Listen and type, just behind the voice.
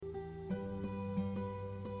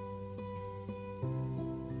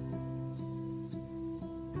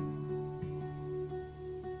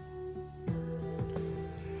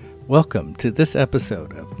Welcome to this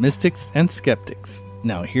episode of Mystics and Skeptics.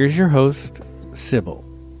 Now here's your host, Sybil.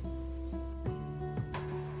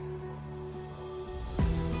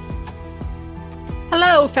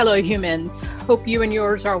 Hello, fellow humans. Hope you and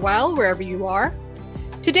yours are well wherever you are.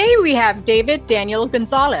 Today we have David Daniel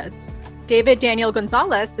Gonzalez. David Daniel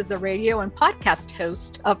Gonzalez is a radio and podcast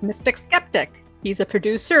host of Mystic Skeptic. He's a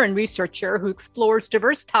producer and researcher who explores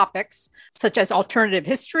diverse topics such as alternative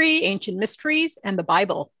history, ancient mysteries, and the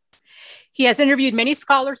Bible. He has interviewed many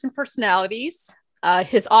scholars and personalities.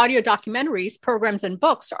 His audio documentaries, programs, and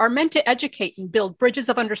books are meant to educate and build bridges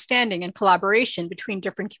of understanding and collaboration between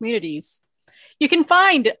different communities. You can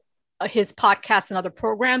find his podcasts and other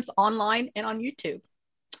programs online and on YouTube.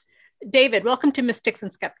 David, welcome to Mystics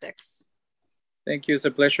and Skeptics. Thank you. It's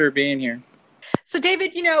a pleasure being here. So,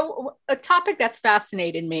 David, a topic that's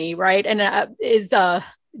fascinated me, right, and is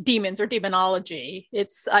demons or demonology.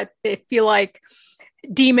 I feel like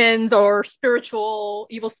demons or spiritual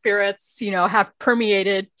evil spirits, have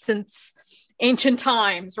permeated since ancient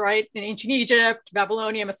times, right? In ancient Egypt,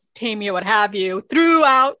 Babylonia, Mesopotamia, what have you, through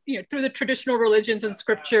the traditional religions and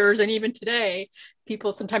scriptures. And even today,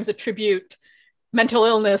 people sometimes attribute mental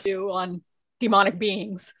illness on demonic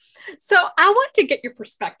beings. So I want to get your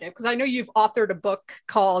perspective, because I know you've authored a book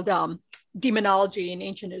called Demonology in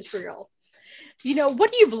Ancient Israel.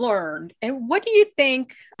 What you've learned, and what do you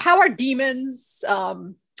think, how are demons,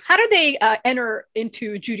 how do they enter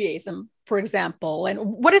into Judaism, for example, and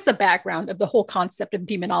what is the background of the whole concept of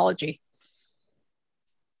demonology?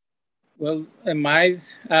 Well, in my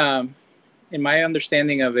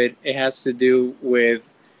understanding of it, it has to do with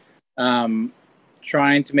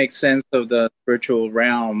trying to make sense of the spiritual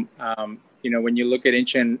realm. When you look at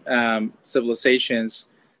ancient civilizations,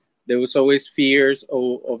 there was always fears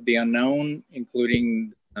of the unknown,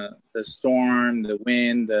 including the storm, the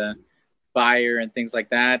wind, the fire, and things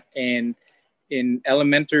like that. And in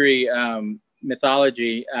elementary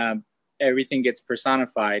mythology, everything gets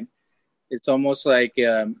personified. It's almost like,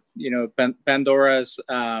 Pandora's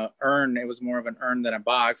urn. It was more of an urn than a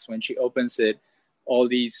box. When she opens it, all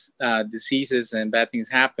these diseases and bad things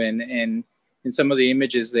happen. And in some of the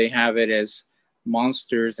images, they have it as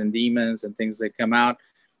monsters and demons and things that come out.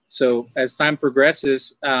 So as time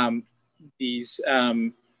progresses, these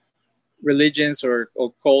religions or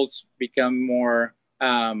cults become more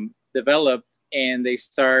developed, and they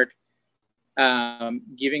start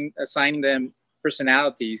assigning them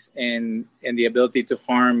personalities and the ability to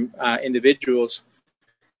harm individuals.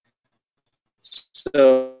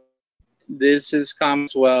 So this is common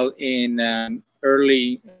as well in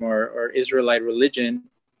early or Israelite religion.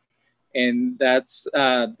 And that's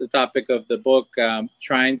the topic of the book,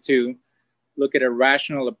 trying to look at a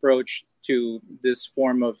rational approach to this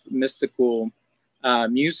form of mystical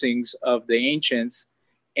musings of the ancients.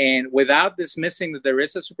 And without dismissing that there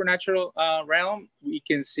is a supernatural realm, we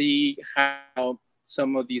can see how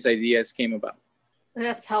some of these ideas came about.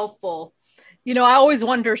 That's helpful. I always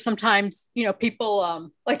wonder sometimes,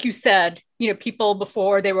 people, like you said, people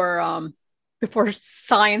before they were, before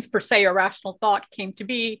science per se or rational thought came to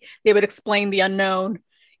be, they would explain the unknown,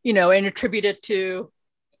 and attribute it to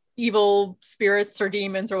evil spirits or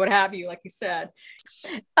demons or what have you, like you said.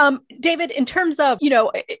 David, in terms of,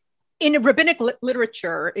 in rabbinic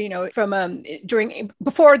literature, from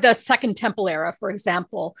before the Second Temple era, for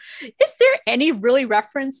example, is there any really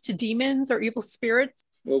reference to demons or evil spirits?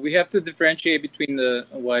 Well, we have to differentiate between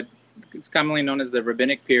what is commonly known as the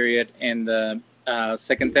rabbinic period and the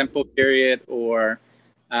Second Temple period, or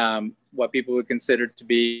what people would consider to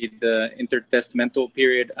be the intertestamental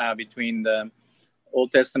period between the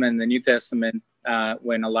Old Testament and the New Testament,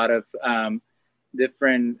 when a lot of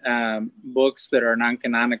different books that are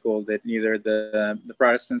non-canonical, that neither the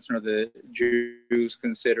Protestants nor the Jews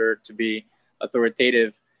consider to be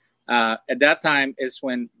authoritative, at that time is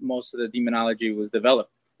when most of the demonology was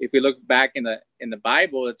developed. If we look back in the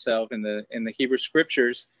Bible itself, in the Hebrew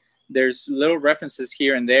scriptures, there's little references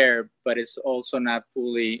here and there, but it's also not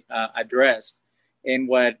fully addressed. And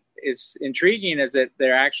what is intriguing is that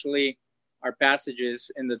there actually are passages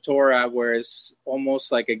in the Torah where it's almost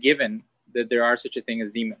like a given that there are such a thing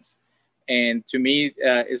as demons. And to me,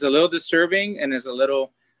 it's a little disturbing, and it's a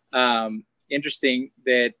little interesting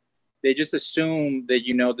that they just assume that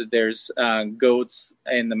that there's goats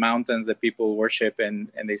in the mountains that people worship and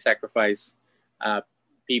they sacrifice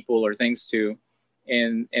people or things to.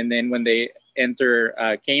 And then when they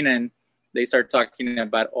enter Canaan, they start talking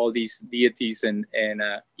about all these deities and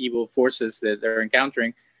evil forces that they're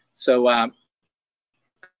encountering. So I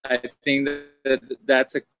think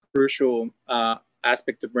that's a crucial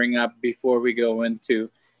aspect to bring up before we go into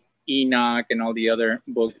Enoch and all the other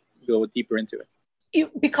books go deeper into it.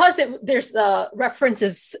 Because there's the reference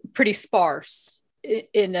is pretty sparse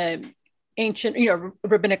in ancient,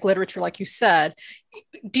 rabbinic literature, like you said.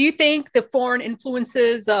 Do you think the foreign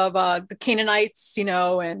influences of the Canaanites,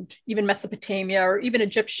 and even Mesopotamia or even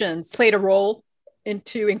Egyptians played a role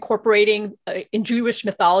into incorporating in Jewish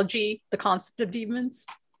mythology the concept of demons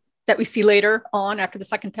that we see later on after the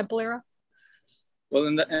Second Temple era? Well,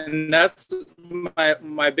 and that's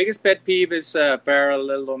my biggest pet peeve is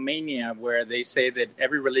parallelomania, where they say that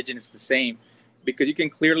every religion is the same, because you can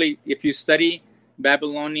clearly, if you study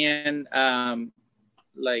Babylonian,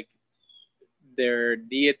 like their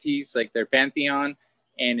deities, like their pantheon,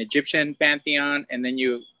 and Egyptian pantheon, and then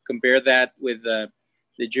you compare that with the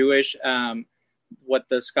Jewish, what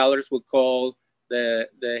the scholars would call the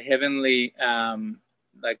heavenly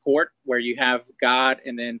like court, where you have God,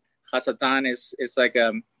 and then Hasatan is like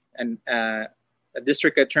a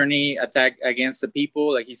district attorney attack against the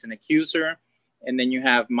people, like he's an accuser, and then you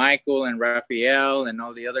have Michael and Raphael and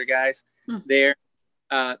all the other guys there.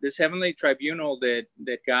 This heavenly tribunal that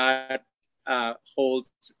God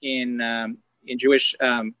holds in Jewish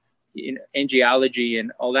in angelology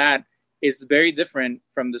and all that is very different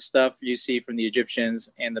from the stuff you see from the Egyptians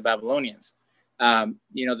and the Babylonians.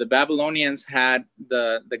 The Babylonians had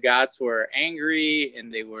the gods who were angry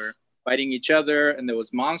and they were fighting each other, and there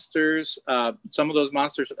was monsters. Some of those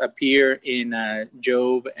monsters appear in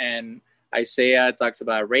Job, and Isaiah talks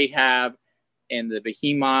about Rahab and the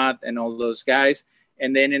behemoth and all those guys.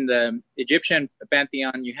 And then in the Egyptian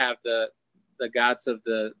pantheon, you have the gods of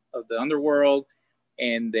the underworld,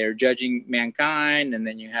 and they're judging mankind. And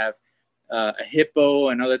then you have a hippo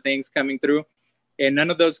and other things coming through, and none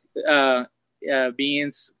of those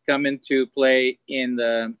beings come into play in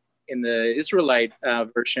the Israelite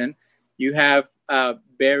version. You have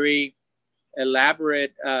very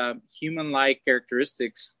elaborate human-like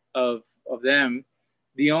characteristics of them.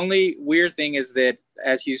 The only weird thing is that,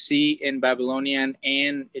 as you see in Babylonian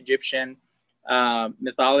and Egyptian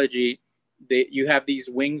mythology, you have these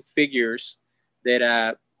winged figures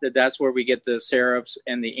that's where we get the seraphs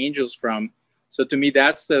and the angels from. So to me,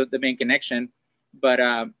 that's the main connection. But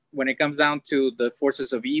when it comes down to the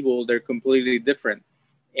forces of evil, they're completely different,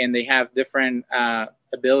 and they have different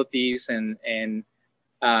abilities and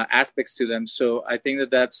aspects to them. So I think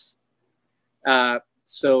that's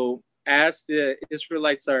so as the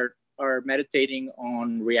Israelites are meditating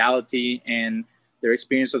on reality and their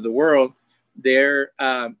experience of the world, they're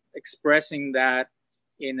expressing that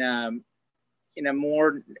in a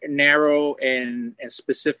more narrow and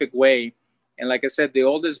specific way. And like I said, the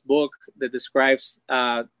oldest book that describes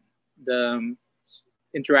the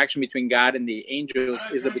interaction between God and the angels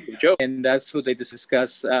is the Book of Job. And that's who they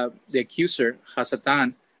discuss, the accuser,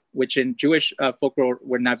 Hasatan, which in Jewish folklore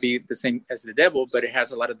would not be the same as the devil, but it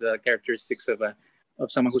has a lot of the characteristics of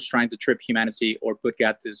someone who's trying to trip humanity or put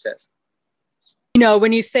God to the test.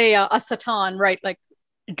 When you say Satan, right, like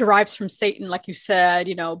it derives from Satan, like you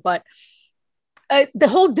said, but the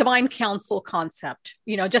whole divine council concept,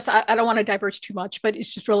 just I don't want to diverge too much, but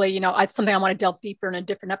it's just really, something I want to delve deeper in a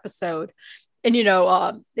different episode. And,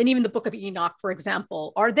 and even the Book of Enoch, for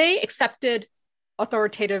example, are they accepted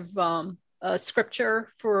authoritative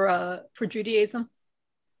scripture for Judaism?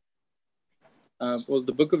 Well,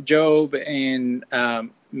 the Book of Job and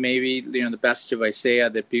maybe the passage of Isaiah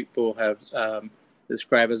that people have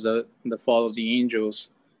described as the fall of the angels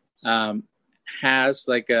has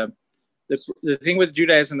like the thing with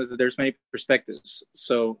Judaism is that there's many perspectives.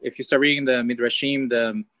 So if you start reading the Midrashim,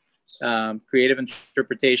 the creative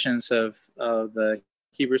interpretations of the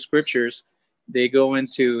Hebrew scriptures, they go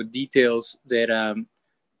into details that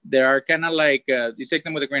they are kind of like you take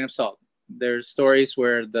them with a grain of salt. There's stories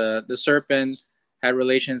where the serpent had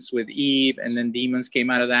relations with Eve, and then demons came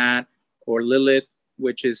out of that, or Lilith,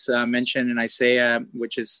 which is mentioned in Isaiah,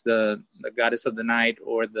 which is the goddess of the night,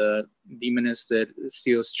 or the demoness that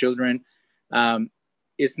steals children.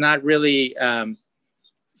 It's not really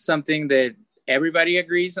something that everybody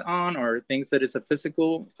agrees on, or thinks that it's a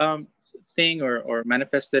physical thing or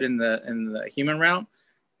manifested in the human realm,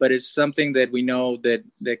 but it's something that we know that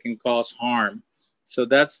can cause harm. So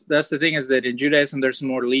that's the thing, is that in Judaism there's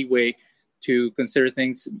more leeway to consider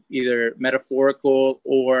things either metaphorical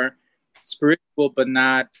or spiritual, but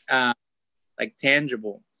not like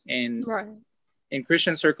tangible. And right. In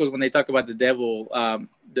Christian circles, when they talk about the devil,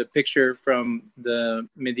 the picture from the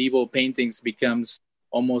medieval paintings becomes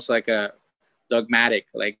almost like a dogmatic.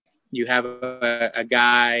 Like you have a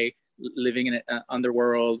guy living in an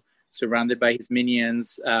underworld, surrounded by his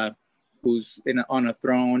minions, who's on a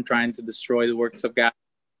throne trying to destroy the works of God.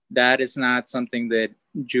 That is not something that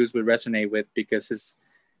Jews would resonate with, because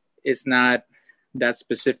it's not that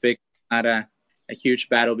specific, not a huge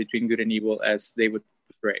battle between good and evil as they would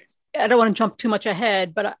portray. I don't want to jump too much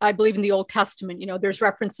ahead, but I believe in the Old Testament, there's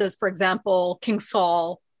references, for example, King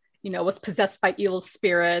Saul, was possessed by evil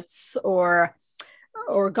spirits, or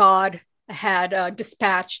God had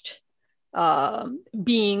dispatched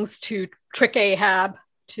beings to trick Ahab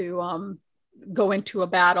to go into a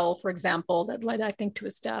battle, for example, that led, I think, to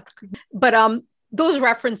his death. But those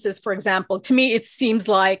references, for example, to me, it seems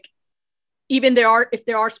like even if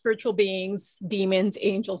there are spiritual beings, demons,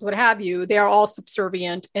 angels, what have you, they are all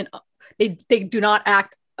subservient, and they do not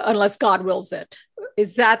act unless God wills it.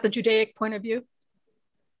 Is that the Judaic point of view?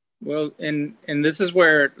 Well, and this is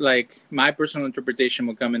where like my personal interpretation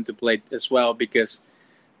will come into play as well, because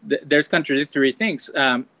there's contradictory things.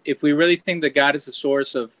 If we really think that God is the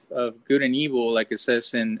source of good and evil, like it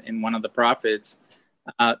says in one of the prophets,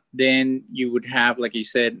 then you would have, like you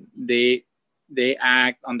said, they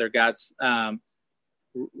act under God's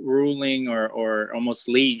ruling or almost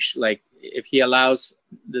leash. Like if he allows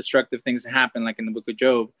destructive things to happen, like in the book of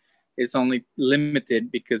Job, it's only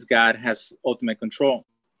limited because God has ultimate control.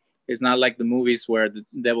 It's not like the movies where the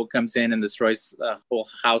devil comes in and destroys a whole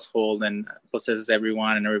household and possesses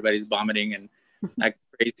everyone and everybody's vomiting and like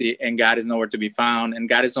crazy, and God is nowhere to be found. And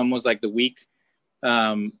God is almost like the weak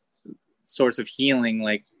source of healing.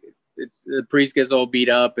 Like the priest gets all beat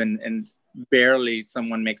up and barely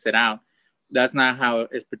someone makes it out. That's not how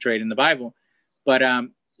it's portrayed in the Bible. But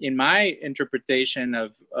in my interpretation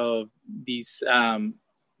of these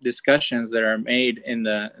discussions that are made in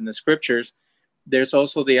the scriptures, there's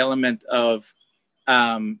also the element of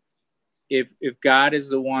if God is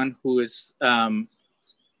the one who is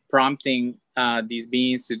prompting these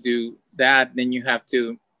beings to do that, then you have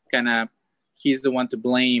to he's the one to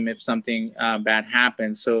blame if something bad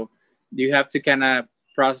happens. So you have to kind of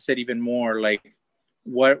process it even more. Like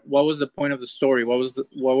what was the point of the story? What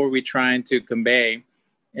were we trying to convey?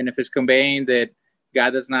 And if it's conveying that God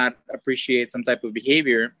does not appreciate some type of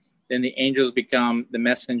behavior, then the angels become the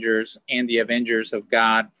messengers and the avengers of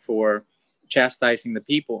God for chastising the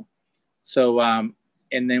people. So, and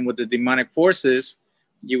then with the demonic forces,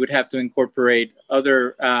 you would have to incorporate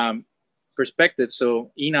other perspectives.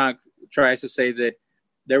 So Enoch tries to say that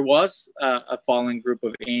there was a fallen group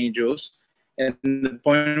of angels. And the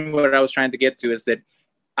point what I was trying to get to is that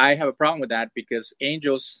I have a problem with that, because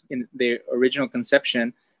angels in their original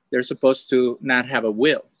conception, they're supposed to not have a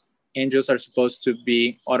will. Angels are supposed to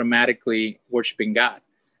be automatically worshiping God.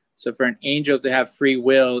 So for an angel to have free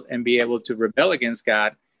will and be able to rebel against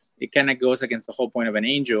God, it kind of goes against the whole point of an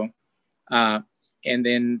angel. And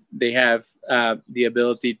then they have the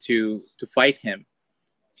ability to fight him.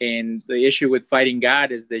 And the issue with fighting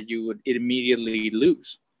God is that you would immediately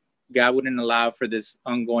lose. God wouldn't allow for this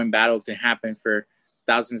ongoing battle to happen for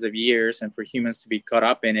thousands of years and for humans to be caught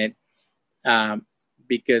up in it.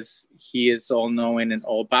 Because he is all-knowing and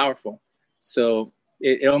all-powerful. So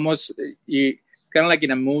it almost, it's kind of like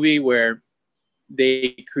in a movie where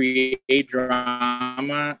they create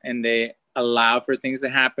drama and they allow for things to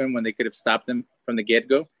happen when they could have stopped them from the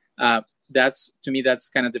get-go. To me, that's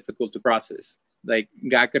kind of difficult to process. Like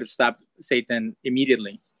God could have stopped Satan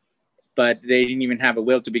immediately, but they didn't even have a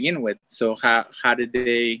will to begin with. So how did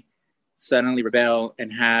they suddenly rebel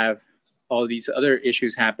and have all these other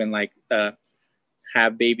issues happen, like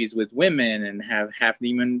have babies with women and have half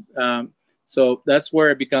demon. So that's where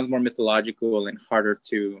it becomes more mythological and harder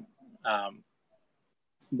to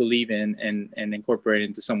believe in and incorporate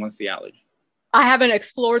into someone's theology. I haven't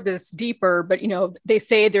explored this deeper, but they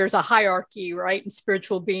say there's a hierarchy, right, in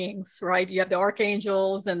spiritual beings, right? You have the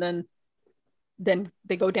archangels, and then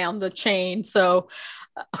they go down the chain. So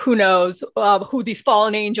who knows who these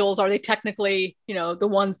fallen angels are? They technically, the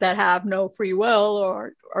ones that have no free will,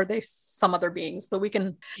 or are they some other beings? But we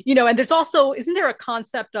can, and there's also, isn't there a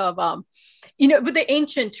concept of, with the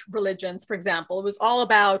ancient religions, for example, it was all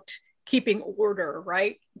about keeping order,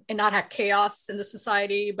 right? And not have chaos in the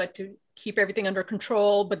society, but to keep everything under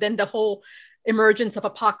control. But then the whole emergence of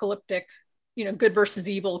apocalyptic, good versus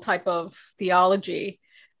evil type of theology,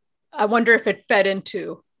 I wonder if it fed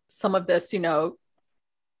into some of this,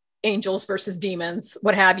 angels versus demons,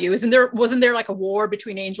 what have you. Wasn't there like a war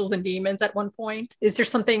between angels and demons at one point? Is there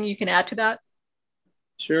something you can add to that?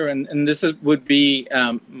 Sure. And this would be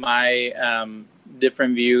my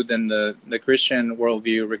different view than the Christian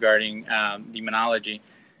worldview regarding demonology,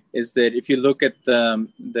 is that if you look at the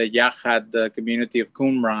Yahad, the community of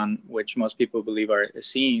Qumran, which most people believe are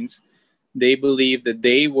Essenes, they believe that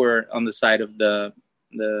they were on the side of the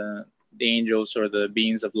angels or the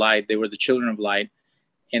beings of light. They were the children of light.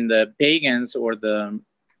 And the pagans or the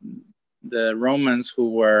the Romans,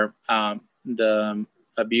 who were the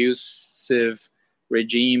abusive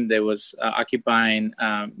regime that was occupying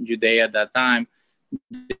Judea at that time,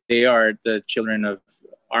 they are the children of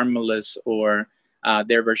Armilus, or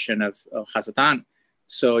their version of Hasatan.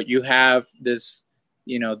 So you have this,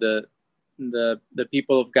 the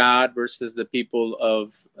people of God versus the people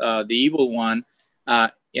of the evil one,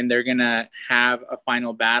 and they're gonna have a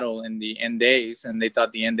final battle in the end days. And they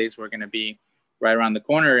thought the end days were gonna be right around the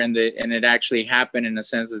corner, and it actually happened in a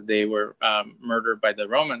sense that they were murdered by the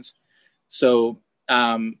Romans. So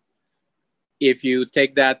if you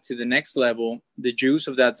take that to the next level, the Jews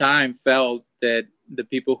of that time felt that the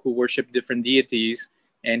people who worshiped different deities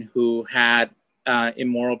and who had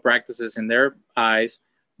immoral practices in their eyes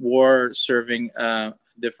were serving a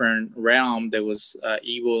different realm that was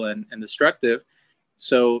evil and destructive.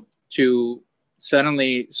 So to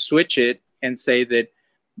suddenly switch it and say that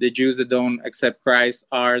the Jews that don't accept Christ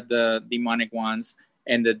are the demonic ones,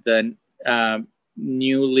 and that the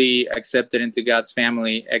newly accepted into God's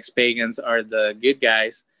family ex-pagans are the good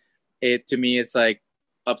guys, to me it's like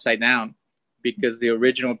upside down, because the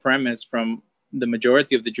original premise from the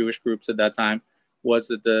majority of the Jewish groups at that time was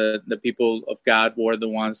that the people of God were the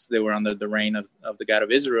ones that were under the reign of the God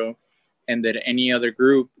of Israel, and that any other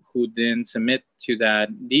group who didn't submit to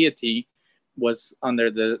that deity was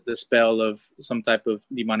under the spell of some type of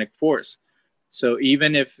demonic force. So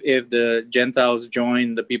even if the Gentiles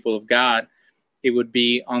joined the people of God, it would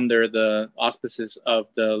be under the auspices of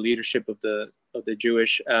the leadership of the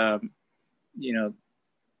Jewish,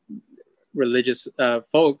 religious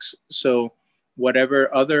folks. So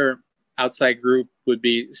whatever other outside group would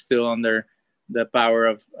be still under the power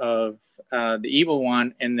of the evil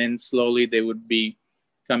one, and then slowly they would be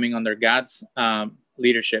coming under God's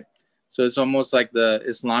leadership. So it's almost like the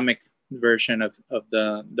Islamic version of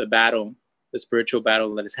the battle, the spiritual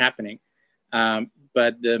battle that is happening.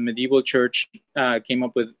 But the medieval church came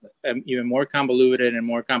up with an even more convoluted and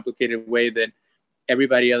more complicated way that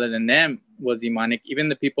everybody other than them was demonic. Even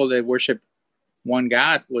the people that worship one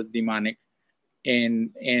God was demonic,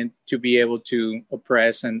 and to be able to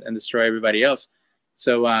oppress and destroy everybody else.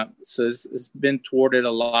 So it's been thwarted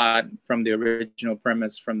a lot from the original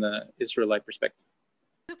premise from the Israelite perspective.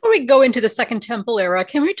 Before we go into the Second Temple era,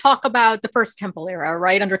 can we talk about the First Temple era,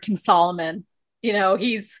 right, under King Solomon?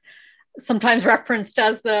 He's sometimes referenced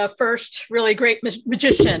as the first really great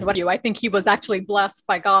magician. I think he was actually blessed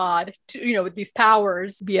by God to, with these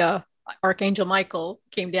powers via Archangel Michael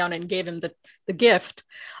came down and gave him the gift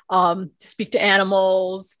to speak to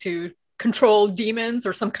animals, to control demons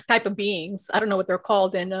or some type of beings. I don't know what they're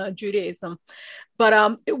called in Judaism.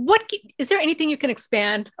 But is there anything you can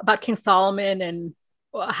expand about King Solomon, and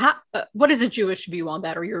what is the Jewish view on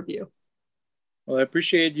that, or your view? Well, I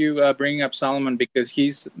appreciate you bringing up Solomon, because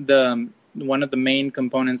he's one of the main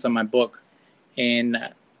components of my book. And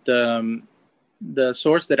the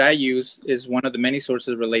source that I use is one of the many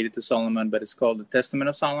sources related to Solomon, but it's called the Testament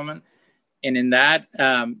of Solomon. And in that,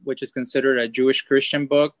 which is considered a Jewish Christian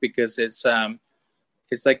book, because it's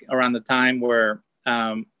like around the time where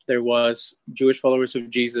there was Jewish followers of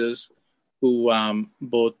Jesus who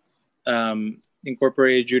both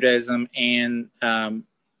incorporated Judaism and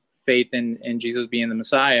faith in Jesus being the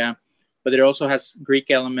Messiah, but it also has Greek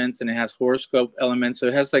elements and it has horoscope elements. So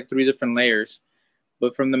it has like 3 different layers.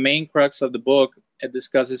 But from the main crux of the book, it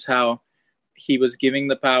discusses how he was giving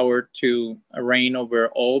the power to reign over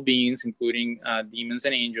all beings, including demons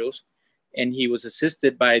and angels. And he was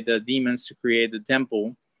assisted by the demons to create the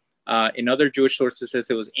temple. In other Jewish sources, it says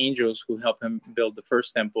it was angels who helped him build the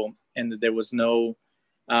first temple, and that there was no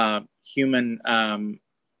human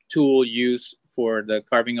tool used for the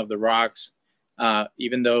carving of the rocks,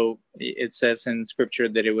 even though it says in scripture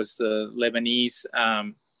that it was the Lebanese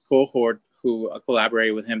cohort who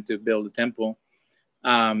collaborated with him to build the temple.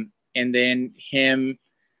 And then him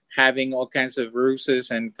having all kinds of ruses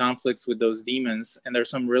and conflicts with those demons. And there's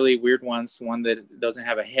some really weird ones, one that doesn't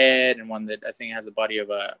have a head and one that I think has the body of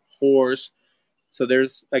a horse. So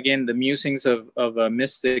there's, again, the musings of a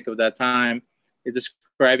mystic of that time is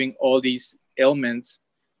describing all these ailments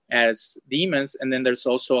as demons. And then there's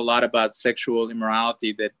also a lot about sexual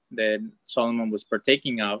immorality that Solomon was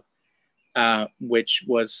partaking of, which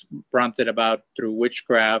was prompted about through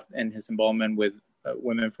witchcraft and his involvement with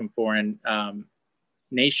women from foreign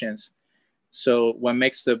nations. So what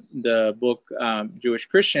makes the book Jewish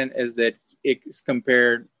Christian is that it's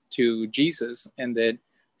compared to Jesus, and that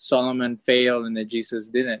Solomon failed and that Jesus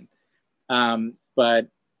didn't. But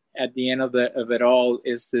at the end of it all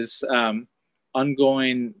is this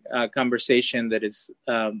ongoing conversation that is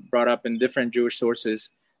brought up in different Jewish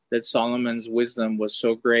sources that Solomon's wisdom was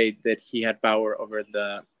so great that he had power over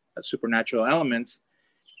the supernatural elements,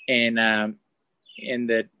 and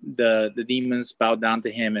that the demons bowed down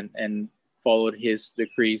to him and followed his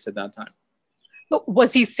decrees at that time. But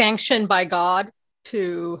was he sanctioned by God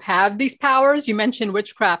to have these powers? You mentioned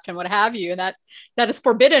witchcraft and what have you, and that is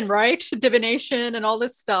forbidden, right? Divination and all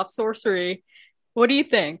this stuff, sorcery. What do you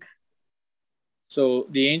think? So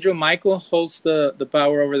the angel Michael holds the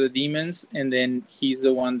power over the demons, and then he's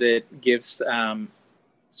the one that gives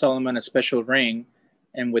Solomon a special ring,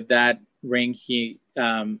 and with that ring he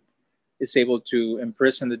is able to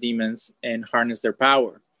imprison the demons and harness their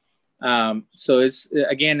power. So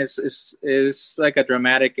it's like a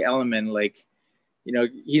dramatic element, like, you know,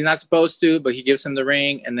 he's not supposed to, but he gives him the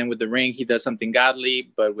ring, and then with the ring he does something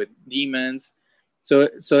godly, but with demons. So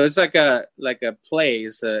it's like a play.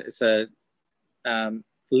 It's a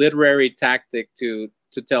literary tactic to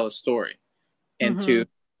tell a story and to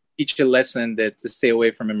teach a lesson that to stay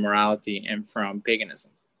away from immorality and from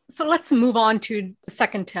paganism. So let's move on to the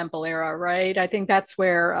Second Temple era, right? I think that's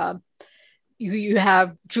where you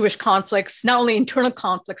have Jewish conflicts, not only internal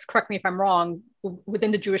conflicts, correct me if I'm wrong,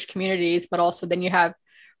 within the Jewish communities, but also then you have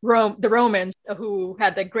the Romans, who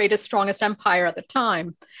had the greatest, strongest empire at the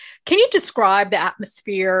time. Can you describe the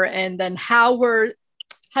atmosphere, and then how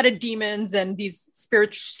did demons and these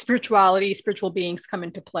spiritual beings come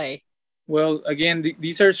into play? Well, again,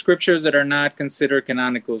 these are scriptures that are not considered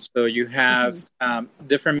canonical. So you have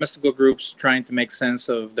different mystical groups trying to make sense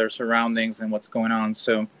of their surroundings and what's going on.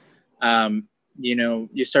 So,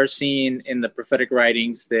 you start seeing in the prophetic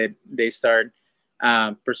writings that they start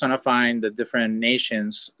personifying the different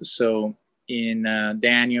nations. So in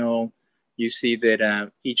Daniel, you see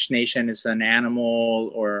that each nation is an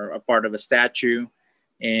animal or a part of a statue,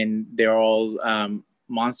 and they're all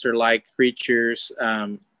monster-like creatures.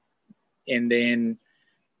 And then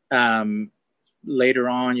later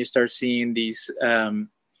on, you start seeing these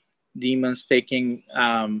demons taking,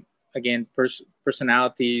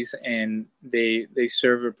 personalities, and they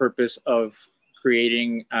serve a purpose of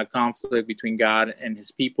creating a conflict between God and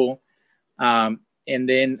his people. And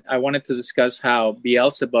then I wanted to discuss how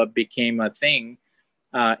Beelzebub became a thing.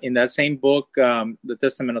 In that same book, the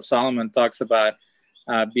Testament of Solomon talks about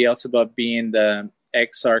Beelzebub being the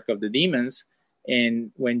exarch of the demons.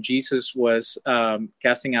 And when Jesus was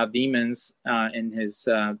casting out demons in his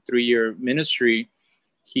 3-year ministry,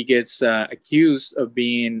 he gets accused of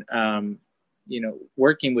being,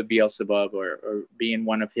 working with Beelzebub or being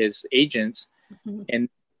one of his agents. Mm-hmm. And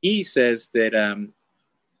he says that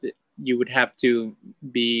you would have to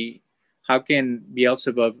be, how can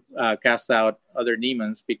Beelzebub cast out other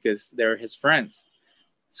demons? Because they're his friends.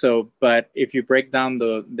 So, but if you break down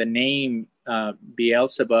the name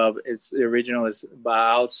Beelzebub, the original is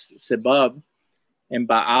Baal-Zebub, and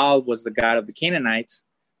Baal was the god of the Canaanites,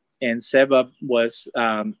 and Zebub was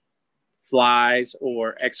flies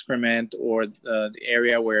or excrement or the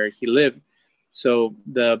area where he lived. So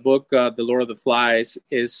the book, The Lord of the Flies,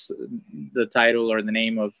 is the title or the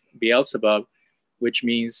name of Beelzebub, which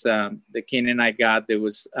means the Canaanite god that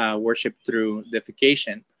was worshipped through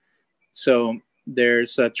deification. So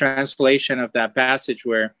there's a translation of that passage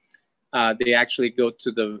where they actually go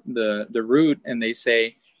to the root, and they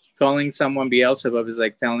say calling someone Beelzebub is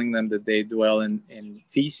like telling them that they dwell in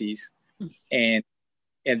feces. And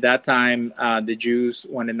at that time, the Jews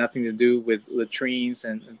wanted nothing to do with latrines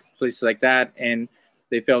and places like that. And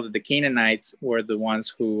they felt that the Canaanites were the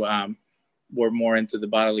ones who were more into the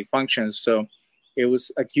bodily functions. So it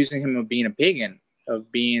was accusing him of being a pagan,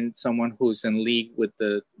 of being someone who's in league with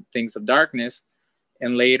the things of darkness.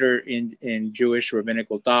 And later in Jewish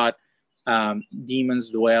rabbinical thought, demons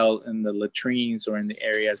dwell in the latrines or in the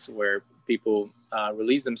areas where people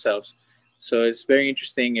release themselves. So it's very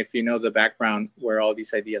interesting if you know the background where all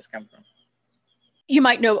these ideas come from. You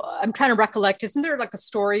might know, I'm trying to recollect, isn't there like a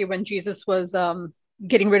story when Jesus was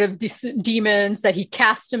getting rid of these demons that he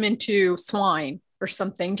cast them into swine or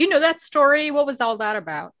something? Do you know that story? What was all that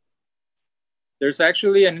about? There's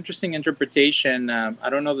actually an interesting interpretation. I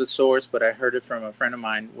don't know the source, but I heard it from a friend of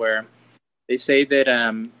mine where they say that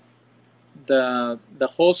the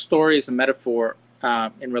whole story is a metaphor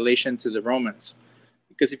in relation to the Romans.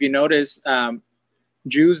 Because if you notice,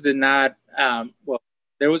 Jews did not,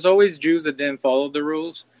 there was always Jews that didn't follow the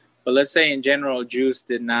rules. But let's say in general, Jews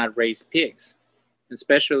did not raise pigs,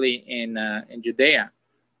 especially in Judea.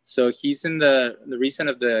 So he's in the region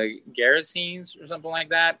of the Gerasenes or something like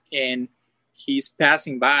that. And he's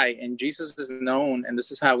passing by, and Jesus is known, and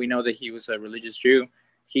this is how we know that he was a religious Jew.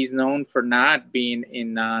 He's known for not being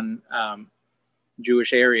in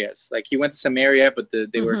non-Jewish areas. Like he went to Samaria, but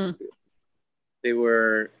they were They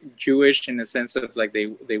were Jewish in the sense of like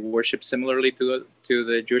they worship similarly to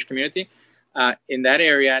the Jewish community. In that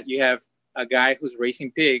area, you have a guy who's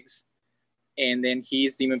raising pigs, and then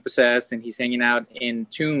he's demon possessed, and he's hanging out in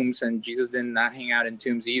tombs. And Jesus did not hang out in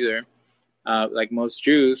tombs either, like most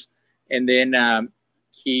Jews. And then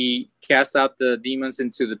he cast out the demons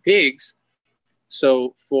into the pigs.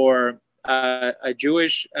 So for a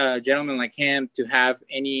Jewish gentleman like him to have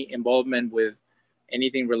any involvement with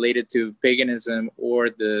anything related to paganism or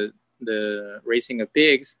the raising of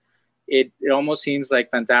pigs, it almost seems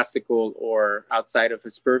like fantastical or outside of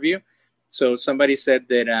his purview. So somebody said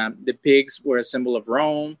that the pigs were a symbol of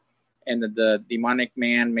Rome, and that the demonic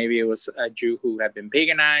man, maybe it was a Jew who had been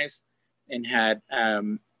paganized and had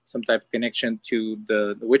some type of connection to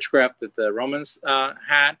the witchcraft that the Romans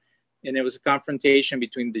had. And it was a confrontation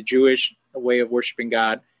between the Jewish way of worshiping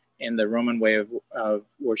God and the Roman way of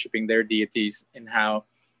worshiping their deities, and how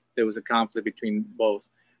there was a conflict between both.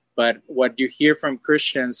 But what you hear from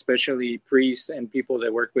Christians, especially priests and people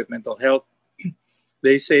that work with mental health,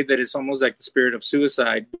 they say that it's almost like the spirit of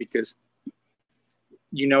suicide, because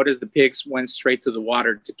you notice the pigs went straight to the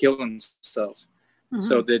water to kill themselves. Mm-hmm.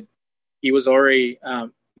 So that he was already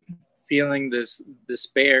feeling this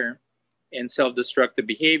despair and self-destructive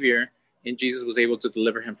behavior, and Jesus was able to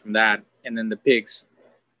deliver him from that. And then the pigs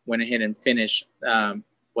went ahead and finished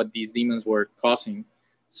what these demons were causing.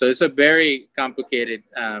 So it's a very complicated,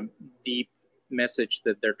 deep message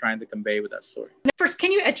that they're trying to convey with that story. First,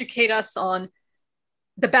 can you educate us on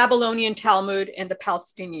the Babylonian Talmud and the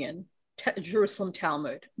Palestinian Jerusalem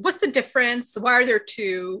Talmud? What's the difference? Why are there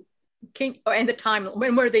two? And the time,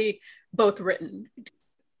 when were they both written?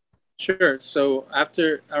 Sure. So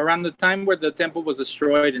around the time where the temple was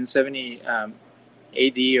destroyed in 70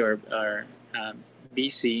 AD or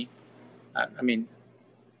BC,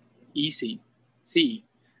 EC, C,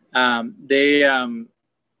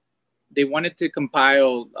 they wanted to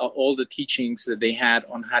compile all the teachings that they had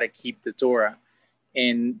on how to keep the Torah,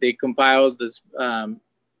 and they compiled this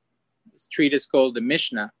treatise called the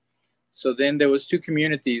Mishnah. So then there was two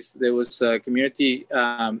communities. There was a community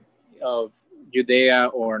of Judea,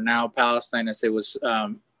 or now Palestine, as it was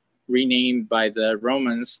renamed by the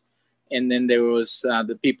Romans. And then there was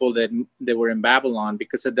the people that were in Babylon,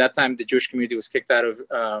 because at that time the Jewish community was kicked out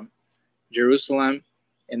of Jerusalem,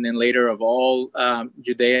 and then later of all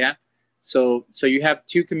Judea. So you have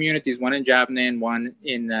two communities, one in Jabneh and one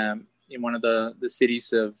in one of the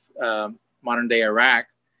cities of modern day Iraq,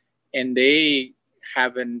 and they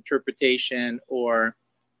have an interpretation or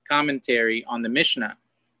commentary on the Mishnah.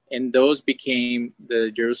 And those became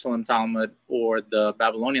the Jerusalem Talmud or the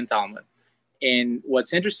Babylonian Talmud. And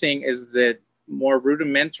what's interesting is that more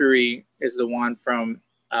rudimentary is the one from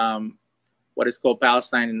what is called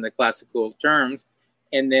Palestine in the classical terms.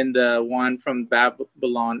 And then the one from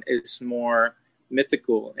Babylon is more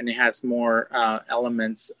mythical, and it has more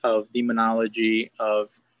elements of demonology, of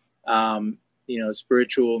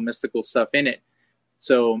spiritual, mystical stuff in it.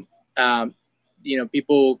 So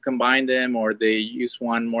people combine them, or they use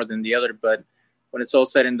one more than the other. But when it's all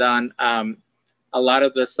said and done, a lot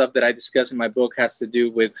of the stuff that I discuss in my book has to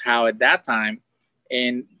do with how at that time,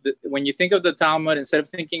 and when you think of the Talmud, instead of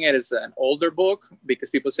thinking it as an older book, because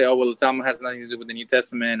people say, oh, well, the Talmud has nothing to do with the New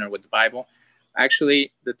Testament or with the Bible.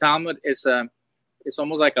 Actually, the Talmud is it's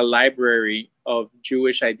almost like a library of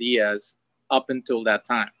Jewish ideas up until that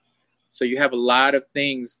time. So you have a lot of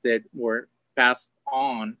things that were passed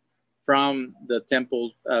on from the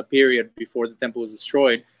temple period before the temple was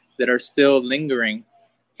destroyed that are still lingering.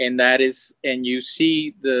 And you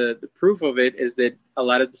see the proof of it is that a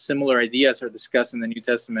lot of the similar ideas are discussed in the New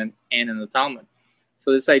Testament and in the Talmud.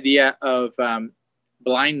 So this idea of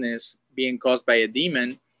blindness being caused by a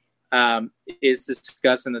demon is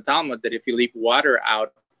discussed in the Talmud, that if you leave water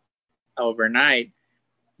out overnight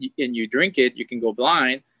and you drink it, you can go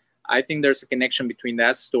blind. I think there's a connection between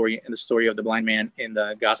that story and the story of the blind man in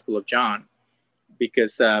the Gospel of John,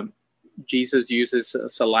 because Jesus uses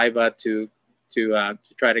saliva to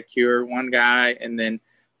try to cure one guy, and then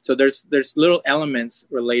so there's little elements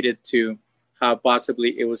related to how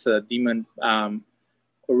possibly it was a demon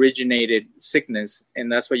originated sickness, and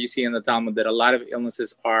that's what you see in the Talmud, that a lot of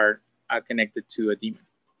illnesses are connected to a demon.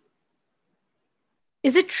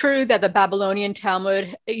 Is it true that the Babylonian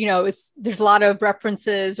Talmud, there's a lot of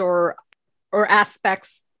references or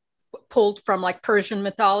aspects pulled from like Persian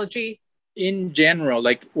mythology? In general,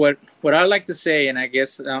 like what I like to say, and I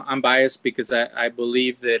guess I'm biased because I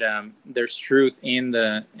believe that there's truth in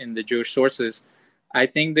the Jewish sources. I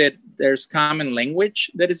think that there's common language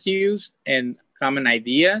that is used and common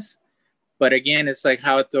ideas, but again, it's like,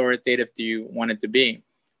 how authoritative do you want it to be?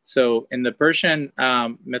 So in the Persian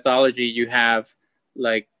mythology, you have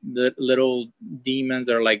like the little demons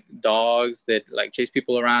are like dogs that like chase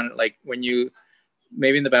people around. Like when you,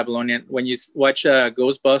 maybe in the Babylonian, when you watch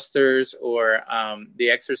Ghostbusters or The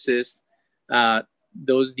Exorcist,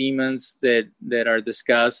 those demons that are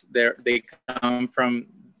discussed, they come from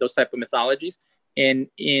those type of mythologies. And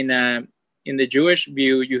in the Jewish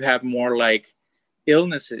view, you have more like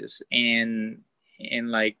illnesses and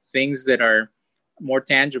like things that are more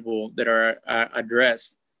tangible that are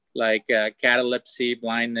addressed, like catalepsy,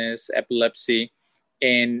 blindness, epilepsy.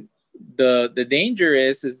 And the danger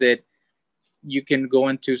is that you can go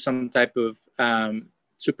into some type of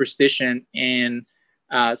superstition and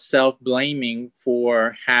self-blaming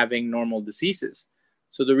for having normal diseases.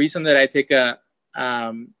 So the reason that I take a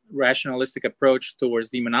rationalistic approach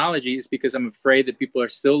towards demonology is because I'm afraid that people are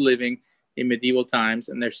still living in medieval times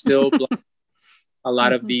and they're still a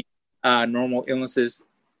lot of the normal illnesses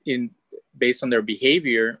based on their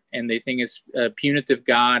behavior, and they think it's a punitive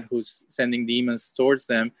God who's sending demons towards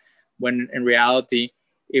them, when in reality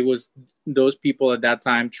it was those people at that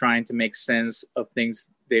time trying to make sense of things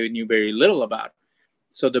they knew very little about.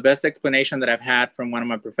 So the best explanation that I've had from one of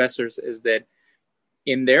my professors is that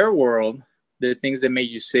in their world, the things that made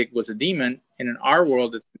you sick was a demon, and in our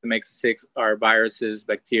world, the things that makes us sick are viruses,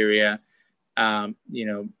 bacteria,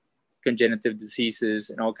 congenital diseases,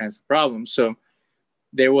 and all kinds of problems. So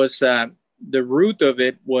there was the root of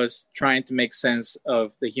it was trying to make sense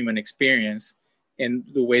of the human experience, and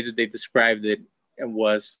the way that they described it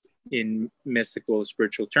was in mystical,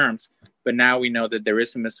 spiritual terms. But now we know that there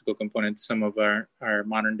is a mystical component to some of our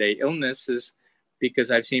modern day illnesses, because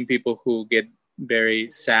I've seen people who get very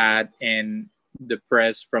sad and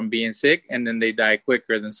depressed from being sick, and then they die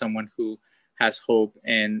quicker than someone who has hope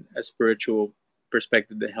and a spiritual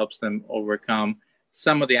perspective that helps them overcome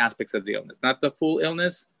some of the aspects of the illness. Not the full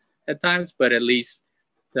illness at times, but at least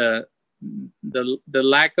the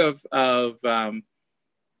lack of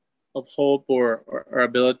hope or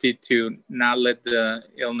ability to not let the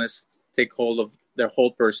illness take hold of their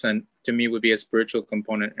whole person, to me, would be a spiritual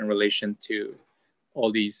component in relation to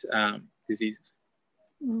all these diseases.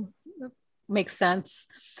 Makes sense.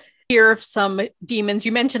 Hear of some demons.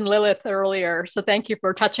 You mentioned Lilith earlier, so thank you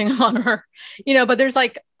for touching on her. But there's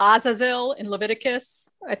like Azazel in Leviticus,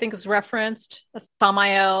 I think is referenced,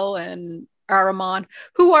 Samael and Aramon.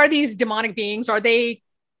 Who are these demonic beings? Are they,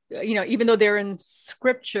 even though they're in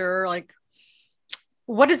scripture, like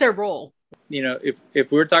what is their role?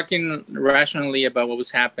 If we're talking rationally about what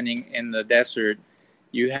was happening in the desert,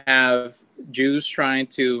 you have Jews trying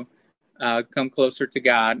to come closer to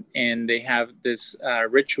God, and they have this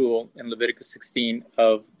ritual in Leviticus 16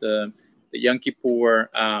 of the Yom Kippur,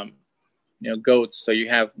 goats. So you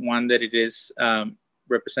have one that it is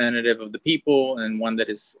representative of the people, and one that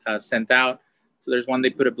is sent out. So there's one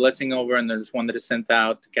they put a blessing over, and there's one that is sent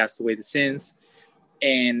out to cast away the sins.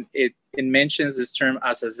 And it mentions this term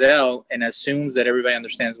Azazel and assumes that everybody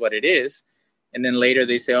understands what it is. And then later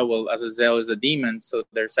they say, oh, well, Azazel is a demon, so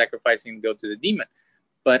they're sacrificing the goat to the demon.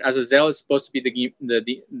 But Azazel is supposed to be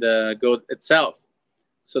the goat itself.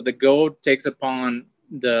 So the goat takes upon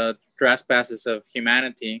the trespasses of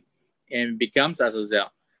humanity and becomes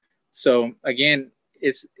Azazel. So again,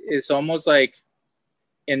 it's almost like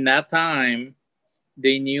in that time,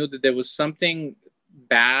 they knew that there was something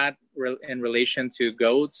bad in relation to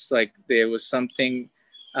goats. Like there was something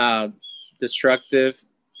destructive,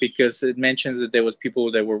 because it mentions that there was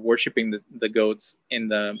people that were worshiping the goats in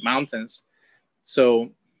the mountains. So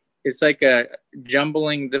it's like a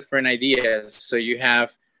jumbling different ideas. So you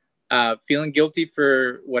have feeling guilty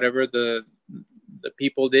for whatever the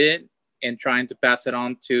people did and trying to pass it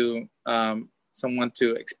on to someone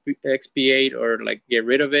to expiate or like get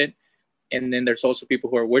rid of it. And then there's also people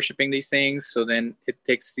who are worshiping these things. So then it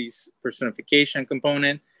takes these personification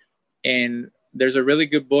component. And there's a really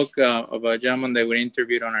good book of a gentleman that we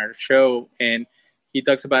interviewed on our show. And he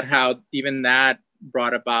talks about how even that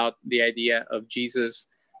brought about the idea of Jesus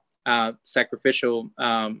sacrificial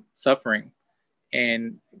suffering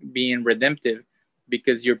and being redemptive,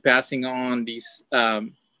 because you're passing on these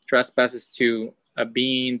trespasses to a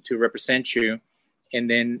being to represent you. And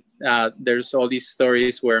then there's all these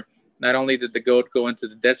stories where not only did the goat go into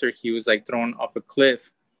the desert, he was like thrown off a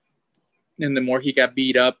cliff. And the more he got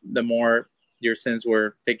beat up, the more your sins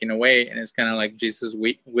were taken away. And it's kind of like Jesus'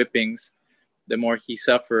 whippings. The more he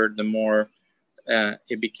suffered, the more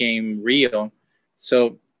it became real.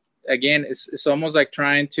 So again, it's almost like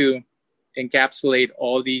trying to encapsulate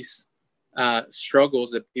all these struggles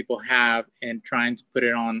that people have and trying to put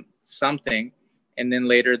it on something. And then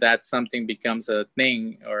later that something becomes a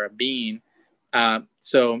thing or a being.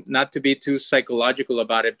 So not to be too psychological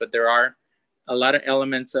about it, but there are a lot of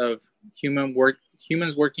elements of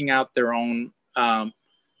humans working out their own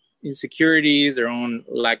insecurities, their own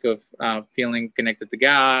lack of feeling connected to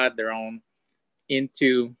God, their own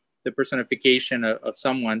into the personification of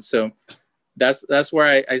someone. So that's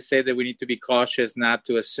where I say that we need to be cautious not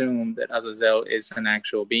to assume that Azazel is an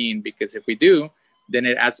actual being, because if we do, then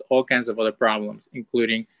it adds all kinds of other problems,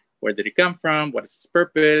 including where did he come from? What is his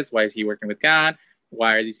purpose? Why is he working with God?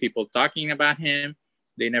 Why are these people talking about him?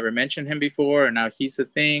 They never mentioned him before, and now he's a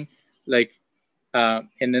thing.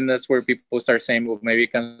 And then that's where people start saying, well, maybe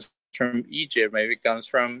it comes from Egypt, maybe it comes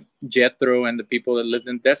from Jethro and the people that lived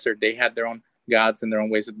in the desert. They had their own gods and their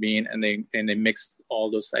own ways of being, and they mixed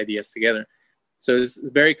all those ideas together. So it's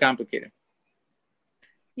very complicated.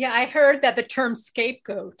 Yeah, I heard that the term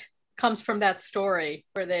scapegoat comes from that story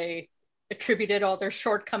where they attributed all their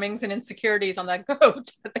shortcomings and insecurities on that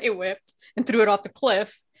goat that they whipped and threw it off the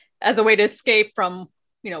cliff as a way to escape from,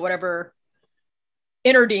 whatever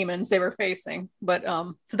inner demons they were facing. But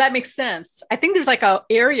so that makes sense. I think there's like a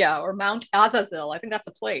area, or Mount Azazel. I think that's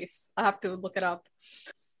a place. I have to look it up.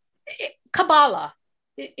 Kabbalah.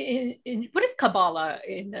 What is Kabbalah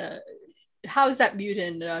how is that viewed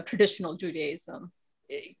in traditional Judaism?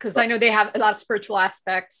 Because I know they have a lot of spiritual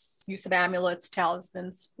aspects, use of amulets,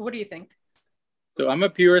 talismans. What do you think? So I'm a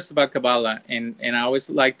purist about Kabbalah, and I always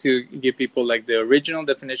like to give people, like, the original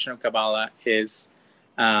definition of Kabbalah is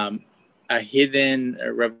a hidden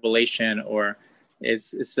revelation, or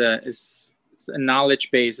it's a knowledge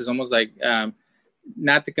base. It's almost like,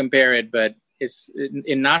 not to compare it, but it's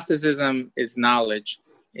in Gnosticism is knowledge.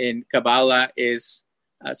 In Kabbalah is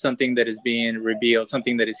something that is being revealed,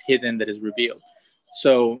 something that is hidden that is revealed.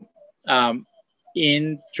 So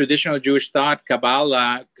in traditional Jewish thought,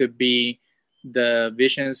 Kabbalah could be the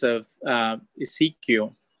visions of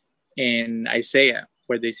Ezekiel and Isaiah,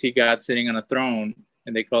 where they see God sitting on a throne,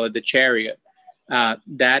 and they call it the chariot.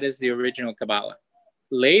 That is the original Kabbalah.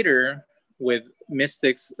 Later, with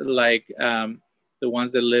mystics like the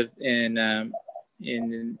ones that lived in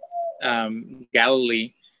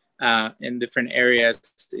Galilee, in different areas,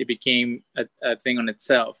 it became a thing on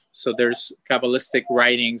itself. So there's Kabbalistic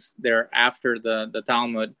writings there after the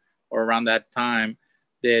Talmud, or around that time,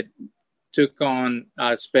 that took on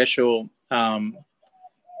a special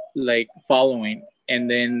following, and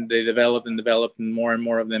then they developed, and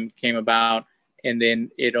more of them came about, and then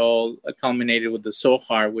it all culminated with the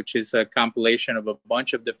Zohar, which is a compilation of a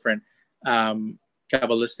bunch of different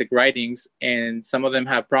Kabbalistic writings, and some of them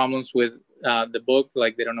have problems with the book,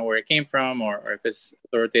 like they don't know where it came from, or if it's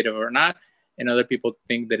authoritative or not, and other people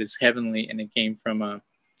think that it's heavenly and it came from a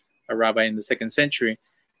rabbi in the 2nd century.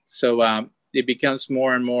 So it becomes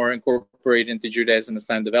more and more incorporated into Judaism as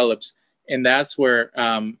time develops, and that's where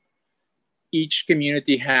each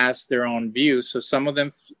community has their own views. So some of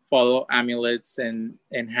them follow amulets and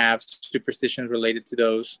have superstitions related to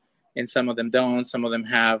those, and some of them don't. Some of them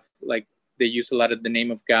have, like, they use a lot of the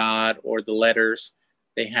name of God or the letters.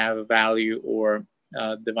 They have a value or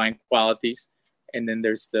divine qualities. And then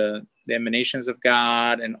there's the emanations of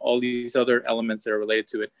God and all these other elements that are related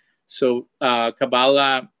to it. So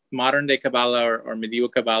Kabbalah, modern day Kabbalah or medieval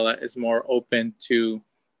Kabbalah, is more open to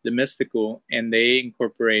the mystical, and they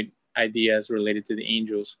incorporate ideas related to the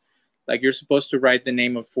angels. Like, you're supposed to write the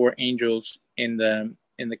name of 4 angels in the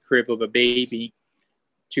crib of a baby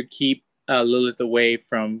to keep Lilith away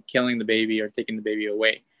from killing the baby or taking the baby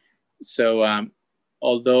away. So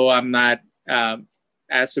although I'm not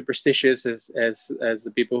as superstitious as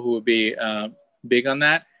the people who would be big on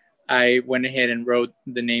that, I went ahead and wrote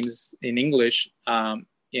the names in English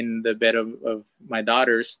in the bed of my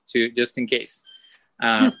daughters, to just in case.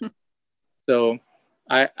 So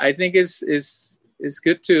I think it's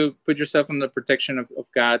good to put yourself in the protection of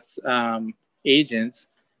God's agents,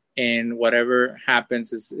 and whatever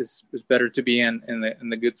happens is better to be in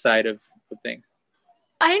the good side of things.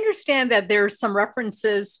 I understand that there's some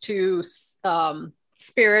references to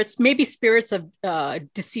spirits, maybe spirits of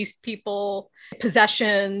deceased people,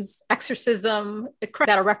 possessions, exorcism, that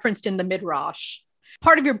are referenced in the Midrash.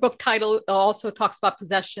 Part of your book title also talks about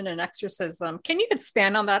possession and exorcism. Can you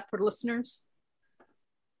expand on that for listeners?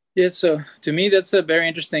 Yes, so to me, that's a very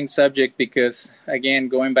interesting subject, because, again,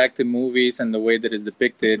 going back to movies and the way that it's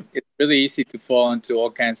depicted, it's really easy to fall into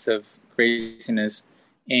all kinds of craziness.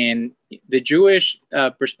 And the Jewish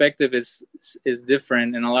perspective is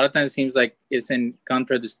different, and a lot of times it seems like it's in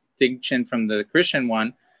contradistinction from the Christian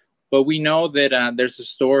one. But we know that there's a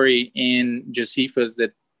story in Josephus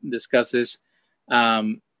that discusses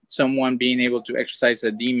someone being able to exorcise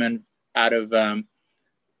a demon out of...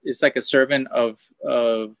 it's like a servant of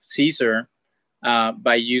Caesar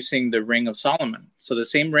by using the Ring of Solomon. So the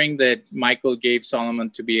same ring that Michael gave Solomon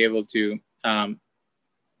to be able to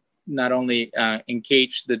not only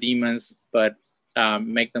encage the demons, but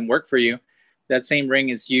make them work for you. That same ring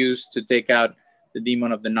is used to take out the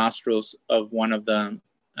demon of the nostrils of one of the,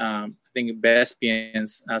 I think,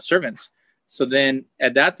 Vespasian's servants. So then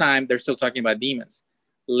at that time, they're still talking about demons.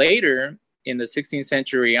 Later, in the 16th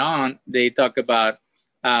century on, they talk about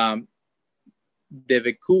Devekut,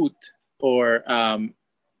 or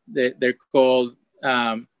they're called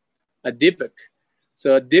a Dybbuk.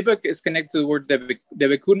 So a Dybbuk is connected to the word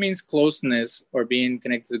Devekut means closeness or being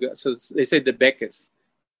connected to God. So they say Debekis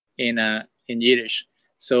in Yiddish.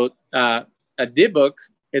 So a Dybbuk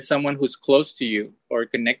is someone who's close to you or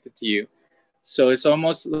connected to you. So it's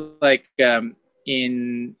almost like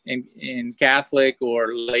in Catholic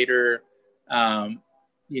or later,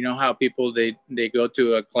 you know how people, they go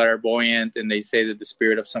to a clairvoyant and they say that the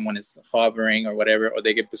spirit of someone is hovering or whatever, or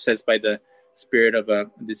they get possessed by the spirit of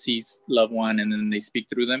a deceased loved one and then they speak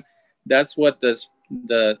through them. That's what it's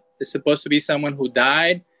supposed to be, someone who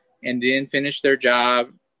died and didn't finish their job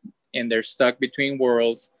and they're stuck between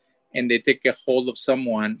worlds, and they take a hold of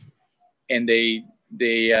someone and they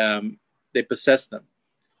possess them.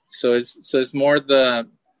 So it's more the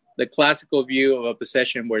classical view of a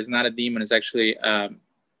possession, where it's not a demon, it's actually a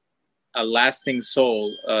lasting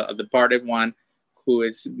soul, a departed one who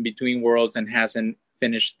is between worlds and hasn't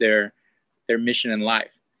finished their mission in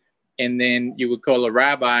life. And then you would call a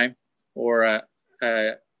rabbi or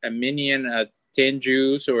a minion, a 10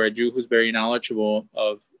 Jews, or a Jew who's very knowledgeable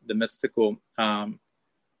of the mystical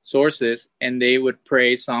sources, and they would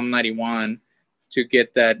pray Psalm 91 to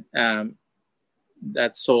get that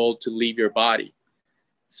soul to leave your body.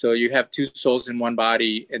 So you have two souls in one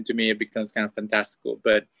body, and to me it becomes kind of fantastical.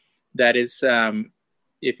 But that is,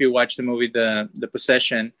 if you watch the movie The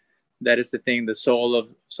Possession, that is the thing. The soul of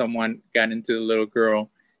someone got into the little girl,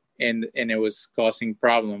 and it was causing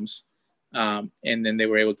problems, and then they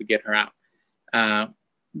were able to get her out.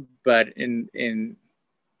 But in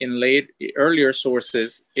earlier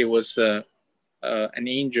sources, it was an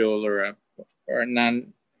angel or a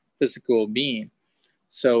non-physical being.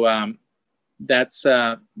 So that's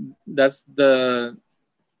the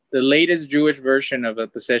latest Jewish version of a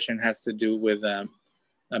possession has to do with a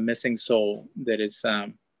missing soul that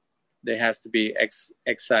has to be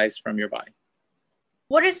excised from your body.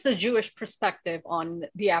 What is the Jewish perspective on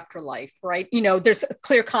the afterlife, right? You know, there's a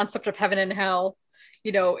clear concept of heaven and hell,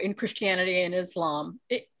 you know, in Christianity and Islam.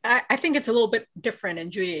 I think it's a little bit different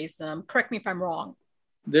in Judaism. Correct me if I'm wrong.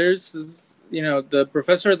 There's, you know, the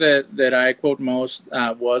professor that I quote most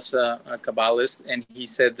was a Kabbalist, and he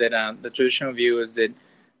said that the traditional view is that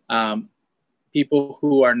people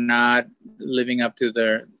who are not living up to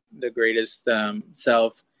the greatest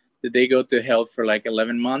self, that they go to hell for like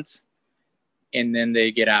 11 months, and then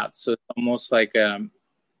they get out. So it's almost like a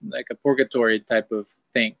purgatory type of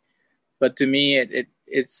thing. But to me,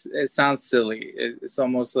 it sounds silly. It's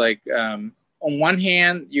almost like on one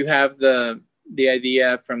hand, you have the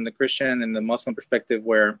idea from the Christian and the Muslim perspective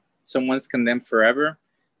where someone's condemned forever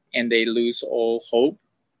and they lose all hope.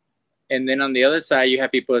 And then on the other side, you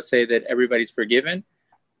have people that say that everybody's forgiven.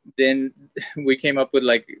 Then we came up with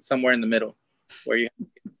like somewhere in the middle where you have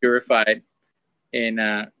to get purified and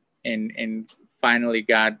finally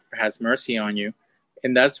God has mercy on you.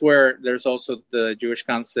 And that's where there's also the Jewish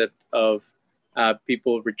concept of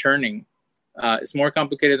people returning. It's more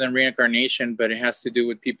complicated than reincarnation, but it has to do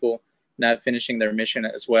with people not finishing their mission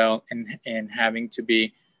as well and having to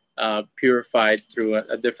be purified through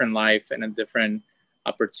a different life and a different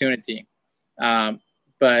opportunity.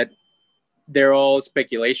 But they're all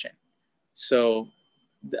speculation. So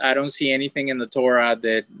I don't see anything in the Torah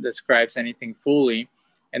that describes anything fully.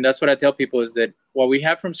 And that's what I tell people is that what we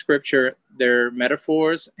have from scripture, they're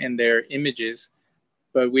metaphors and they're images,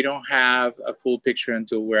 but we don't have a full picture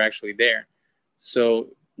until we're actually there. So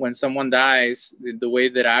when someone dies, the way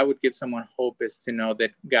that I would give someone hope is to know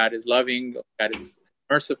that God is loving, God is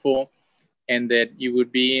merciful, and that you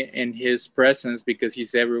would be in his presence because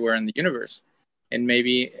he's everywhere in the universe. And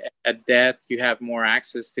maybe at death, you have more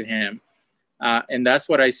access to him. And that's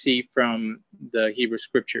what I see from the Hebrew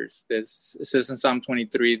scriptures. It says in Psalm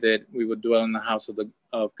 23 that we would dwell in the house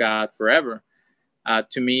of God forever.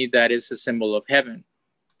 To me, that is a symbol of heaven,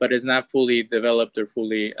 but it's not fully developed or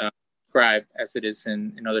fully described as it is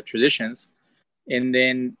in other traditions. And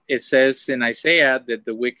then it says in Isaiah that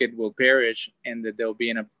the wicked will perish and that they'll be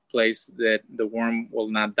in a place that the worm will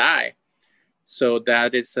not die. So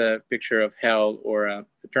that is a picture of hell or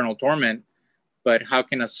eternal torment. But how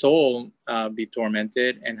can a soul be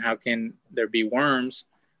tormented, and how can there be worms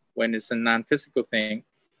when it's a non-physical thing.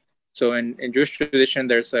 So in Jewish tradition,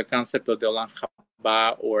 there's a concept of the Olam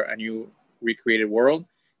Haba, or a new recreated world.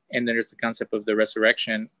 And then there's the concept of the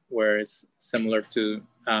resurrection, where it's similar to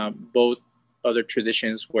both other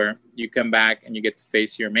traditions, where you come back and you get to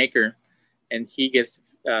face your maker, and he gets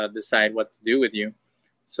to decide what to do with you.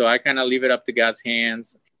 So I kind of leave it up to God's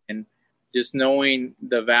hands, and just knowing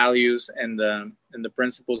the values and the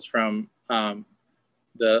principles from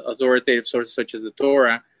the authoritative sources such as the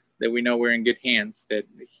Torah, that we know we're in good hands, that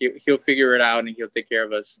he'll figure it out and he'll take care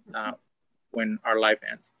of us when our life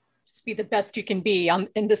ends. Just be the best you can be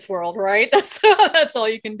in this world, right? That's all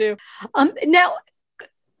you can do. Now,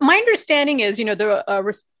 my understanding is,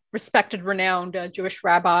 the respected, renowned Jewish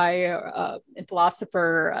rabbi and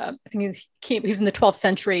philosopher, I think he was in the 12th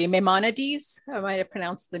century, Maimonides. I might have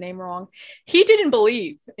pronounced the name wrong. He didn't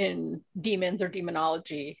believe in demons or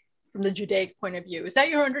demonology from the Judaic point of view. Is that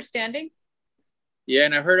your understanding? Yeah,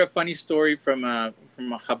 and I heard a funny story from a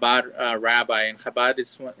Chabad rabbi, and Chabad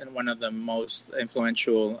is one of the most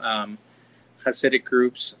influential Hasidic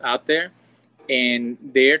groups out there, and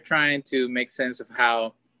they're trying to make sense of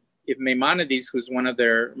how, if Maimonides, who's one of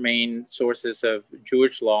their main sources of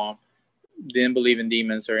Jewish law, didn't believe in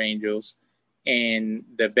demons or angels, and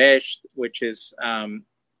the Besht, which is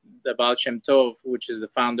the Baal Shem Tov, which is the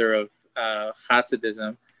founder of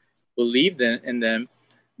Hasidism, believed in them,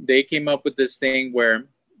 they came up with this thing where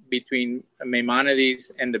between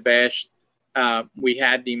Maimonides and the Besht, we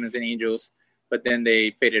had demons and angels, but then they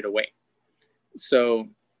faded away. So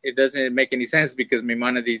it doesn't make any sense, because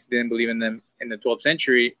Maimonides didn't believe in them in the 12th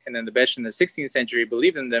century, and then the Besht in the 16th century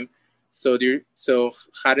believed in them. So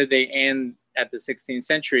how did they end at the 16th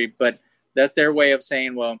century? But that's their way of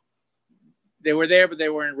saying, well, they were there, but they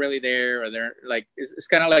weren't really there. Or they're like, it's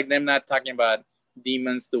kind of like them not talking about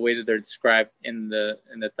demons the way that they're described in the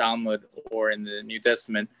Talmud or in the New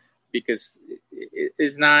Testament, because it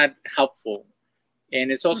is not helpful.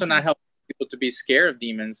 And it's also not helpful for people to be scared of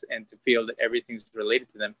demons and to feel that everything's related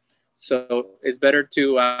to them. So it's better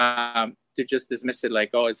to just dismiss it like,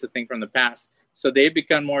 oh, it's a thing from the past. So they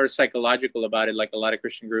become more psychological about it, like a lot of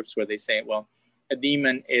Christian groups, where they say, well, a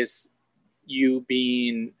demon is you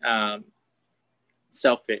being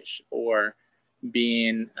selfish or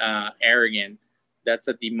being arrogant. That's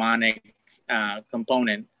a demonic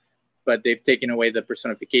component, but they've taken away the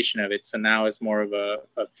personification of it. So now it's more of a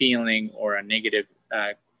feeling or a negative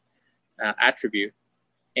attribute.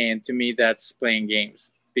 And to me, that's playing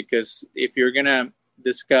games, because if you're going to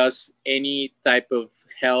discuss any type of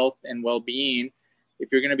health and well-being, if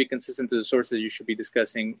you're going to be consistent to the sources, you should be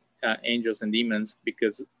discussing angels and demons,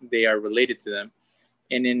 because they are related to them.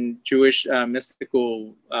 And in Jewish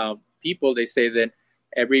mystical people, they say that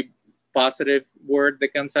every positive word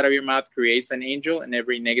that comes out of your mouth creates an angel, and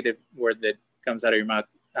every negative word that comes out of your mouth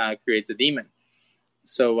creates a demon.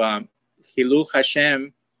 So Hilul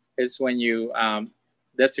Hashem is when you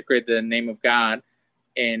desecrate the name of God,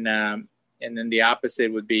 and then the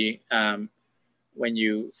opposite would be when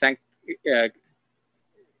you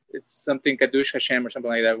it's something Kadush Hashem or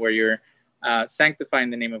something like that, where you're sanctifying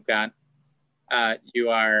the name of God. You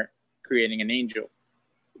are creating an angel.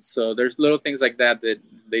 So there's little things like that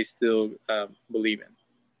they still believe in.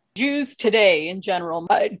 Jews today in general,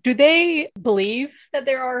 do they believe that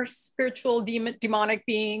there are spiritual demonic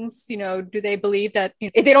beings? Do they believe that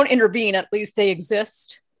if they don't intervene, at least they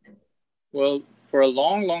exist? Well, for a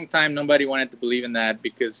long, long time, nobody wanted to believe in that,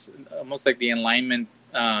 because almost like the Enlightenment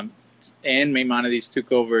and Maimonides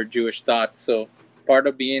took over Jewish thought. So part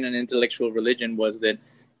of being an intellectual religion was that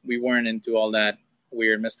we weren't into all that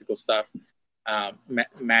weird mystical stuff.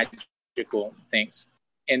 Magical things.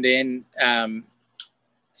 And then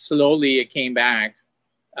slowly it came back.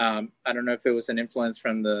 I don't know if it was an influence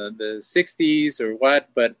from the 60s or what,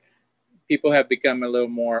 but people have become a little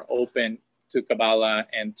more open to Kabbalah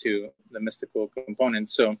and to the mystical component.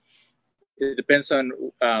 So it depends on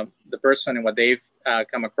the person and what they've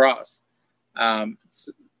come across.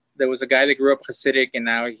 So there was a guy that grew up Hasidic, and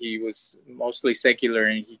now he was mostly secular,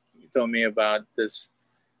 and he told me about this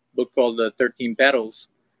book called The 13 Petals,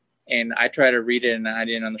 and I tried to read it and I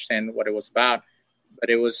didn't understand what it was about, but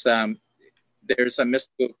it was there's a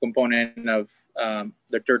mystical component of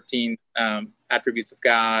the 13 attributes of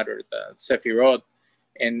God, or the Sephirot,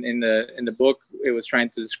 and in the book it was trying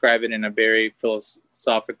to describe it in a very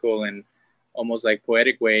philosophical and almost like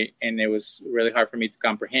poetic way, and it was really hard for me to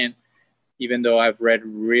comprehend, even though I've read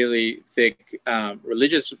really thick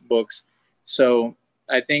religious books. So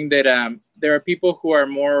I think that there are people who are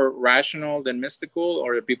more rational than mystical,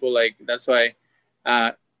 or people like, that's why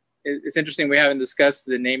it's interesting. We haven't discussed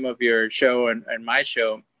the name of your show and my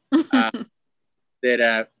show.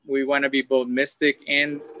 That we want to be both mystic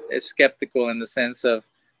and skeptical, in the sense of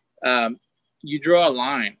you draw a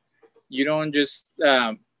line. You don't just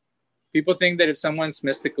people think that if someone's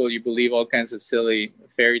mystical, you believe all kinds of silly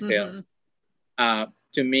fairy tales.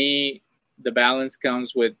 To me, the balance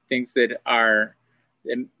comes with things that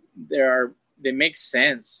they make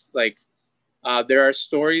sense. Like there are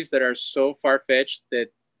stories that are so far-fetched that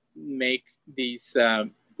make these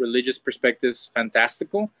religious perspectives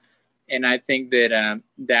fantastical, and I think that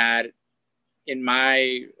that, in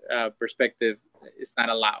my perspective, is not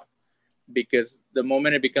allowed, because the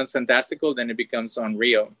moment it becomes fantastical, then it becomes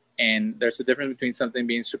unreal. And there's a difference between something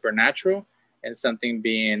being supernatural and something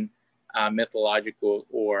being mythological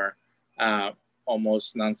or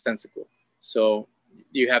almost nonsensical. So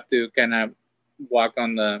you have to kind of walk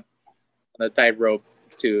on the tightrope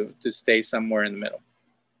to stay somewhere in the middle.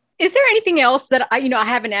 Is there anything else that I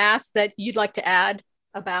haven't asked that you'd like to add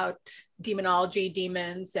about demonology,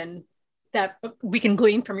 demons, and that we can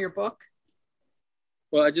glean from your book?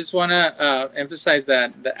 Well, I just want to emphasize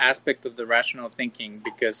that the aspect of the rational thinking,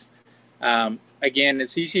 because again,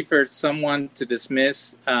 it's easy for someone to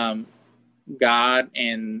dismiss God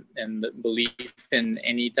and the belief in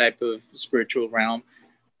any type of spiritual realm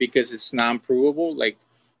because it's non-provable. Like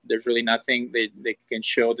there's really nothing they can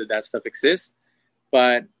show that stuff exists.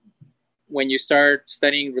 But when you start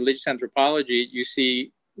studying religious anthropology, you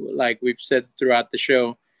see, like we've said throughout the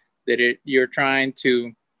show, that you're trying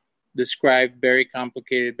to describe very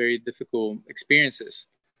complicated, very difficult experiences.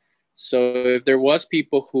 So if there was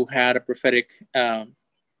people who had a prophetic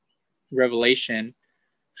revelation,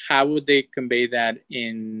 how would they convey that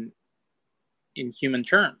in human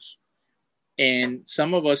terms? And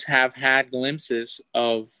some of us have had glimpses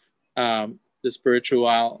of the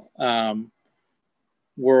spiritual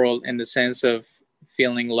world, in the sense of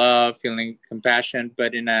feeling love, feeling compassion,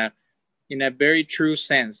 but in a very true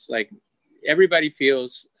sense. Like everybody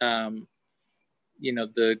feels,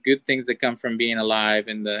 the good things that come from being alive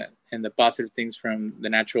and the positive things from the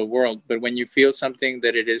natural world. But when you feel something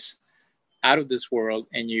that it is out of this world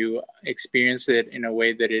and you experience it in a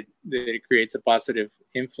way that it creates a positive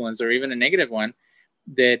influence or even a negative one,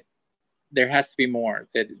 that there has to be more,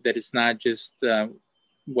 that it's not just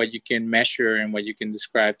what you can measure and what you can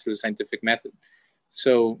describe through a scientific method.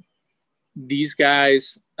 So these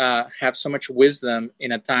guys have so much wisdom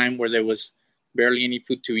in a time where there was barely any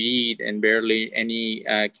food to eat and barely any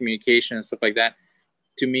communication and stuff like that.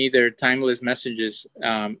 To me, they're timeless messages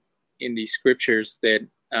in these scriptures that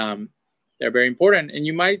they're very important. And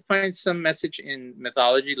you might find some message in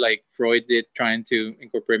mythology, like Freud did, trying to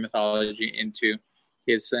incorporate mythology into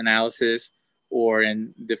his analysis, or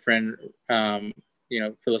in different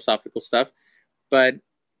philosophical stuff. But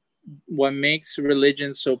what makes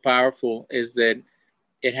religion so powerful is that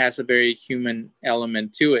it has a very human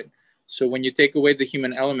element to it. So when you take away the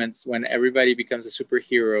human elements, when everybody becomes a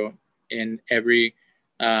superhero and every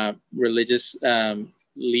religious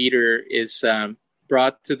leader is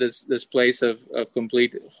brought to this place of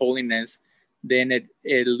complete holiness, then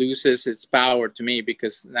it loses its power to me,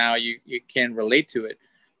 because now you can relate to it.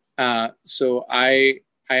 So I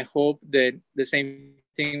hope that the same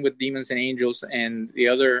thing with demons and angels and the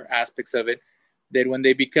other aspects of it, that when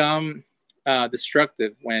they become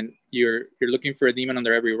destructive, when you're looking for a demon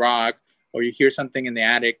under every rock, or you hear something in the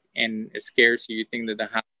attic and it scares you, you think that the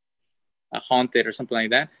house is haunted or something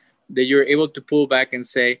like that, that you're able to pull back and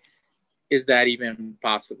say, is that even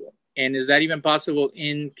possible? And is that even possible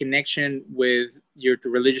in connection with your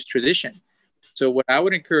religious tradition? So what I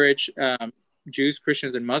would encourage Jews,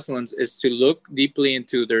 Christians, and Muslims is to look deeply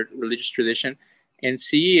into their religious tradition and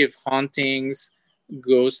see if hauntings,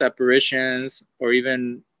 ghost apparitions, or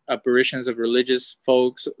even apparitions of religious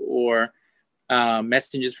folks, or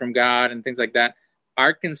messages from God and things like that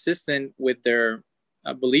are consistent with their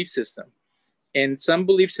belief system. And some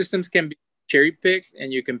belief systems can be cherry picked,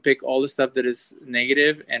 and you can pick all the stuff that is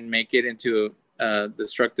negative and make it into a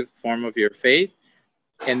destructive form of your faith.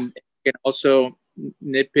 And you can also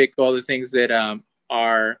nitpick all the things that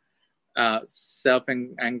are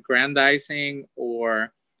self-aggrandizing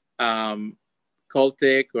or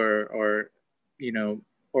cultic or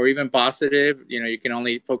even positive. You can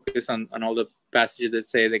only focus on all the passages that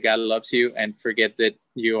say that God loves you and forget that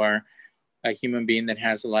you are a human being that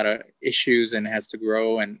has a lot of issues and has to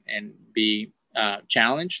grow and be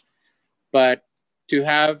challenged. But to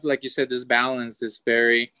have, like you said, this balance, this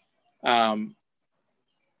very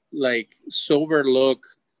sober look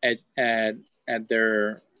at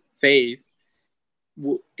their faith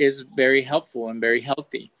is very helpful and very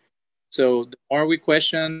healthy. So the more we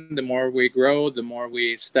question, the more we grow, the more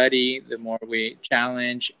we study, the more we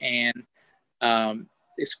challenge, and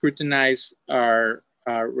scrutinize our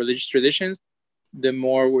religious traditions, the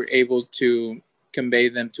more we're able to convey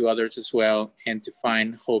them to others as well and to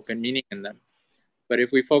find hope and meaning in them. But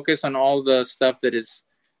if we focus on all the stuff that is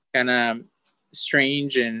kind of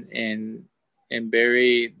strange and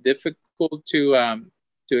very difficult to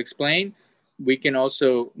explain, we can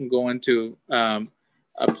also go into a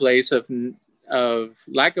place of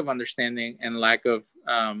lack of understanding and lack of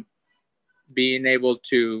being able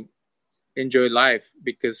to enjoy life,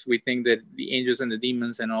 because we think that the angels and the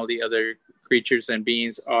demons and all the other creatures and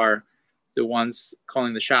beings are the ones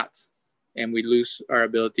calling the shots, and we lose our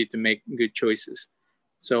ability to make good choices.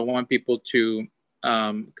 So I want people to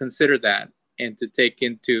consider that and to take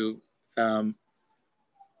into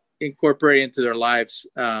incorporate into their lives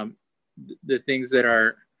the things that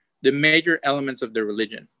are the major elements of their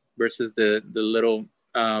religion versus the little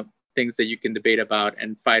things that you can debate about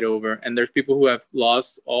and fight over. And there's people who have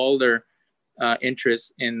lost all their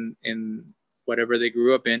interest in whatever they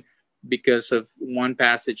grew up in because of one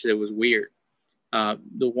passage that was weird.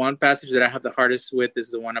 The one passage that I have the hardest with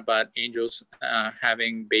is the one about angels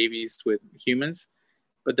having babies with humans,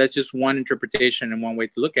 but that's just one interpretation and one way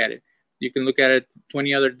to look at it. You can look at it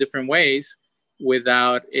 20 other different ways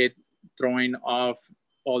without it throwing off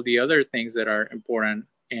all the other things that are important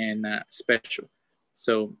and special.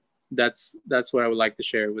 So that's what I would like to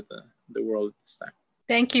share with the world this time.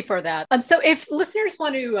 Thank you for that. So if listeners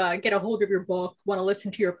want to get a hold of your book, want to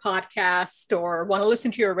listen to your podcast, or want to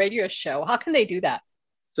listen to your radio show, how can they do that?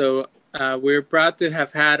 So we're proud to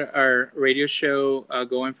have had our radio show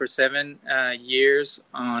going for 7 years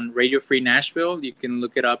on Radio Free Nashville. You can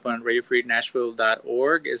look it up on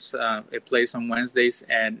radiofreenashville.org. It plays on Wednesdays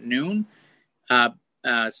at noon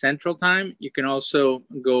Central Time. You can also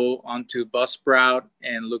go onto Buzzsprout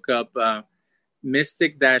and look up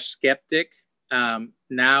Mystic-Skeptic.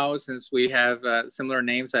 Now, since we have similar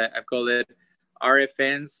names, I've called it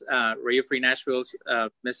RFN's, Radio Free Nashville's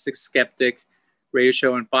Mystic Skeptic radio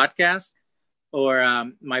show and podcast.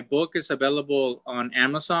 Or my book is available on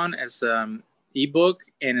Amazon as ebook,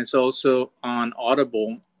 and it's also on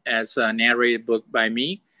Audible as a narrated book by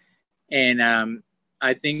me. And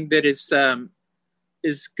I think that it's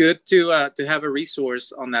good to have a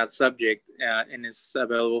resource on that subject, and it's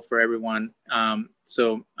available for everyone.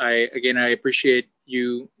 So I appreciate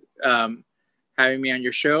you having me on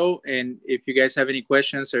your show. And if you guys have any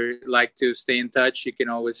questions or like to stay in touch, you can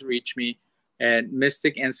always reach me at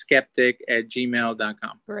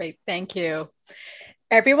mysticsandskeptic@gmail.com. Great. Thank you.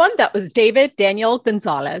 Everyone, that was David Daniel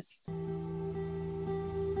Gonzalez.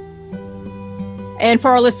 And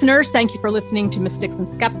for our listeners, thank you for listening to Mystics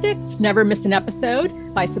and Skeptics. Never miss an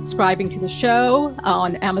episode by subscribing to the show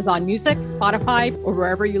on Amazon Music, Spotify, or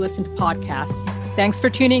wherever you listen to podcasts. Thanks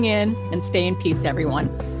for tuning in, and stay in peace,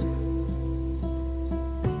 everyone.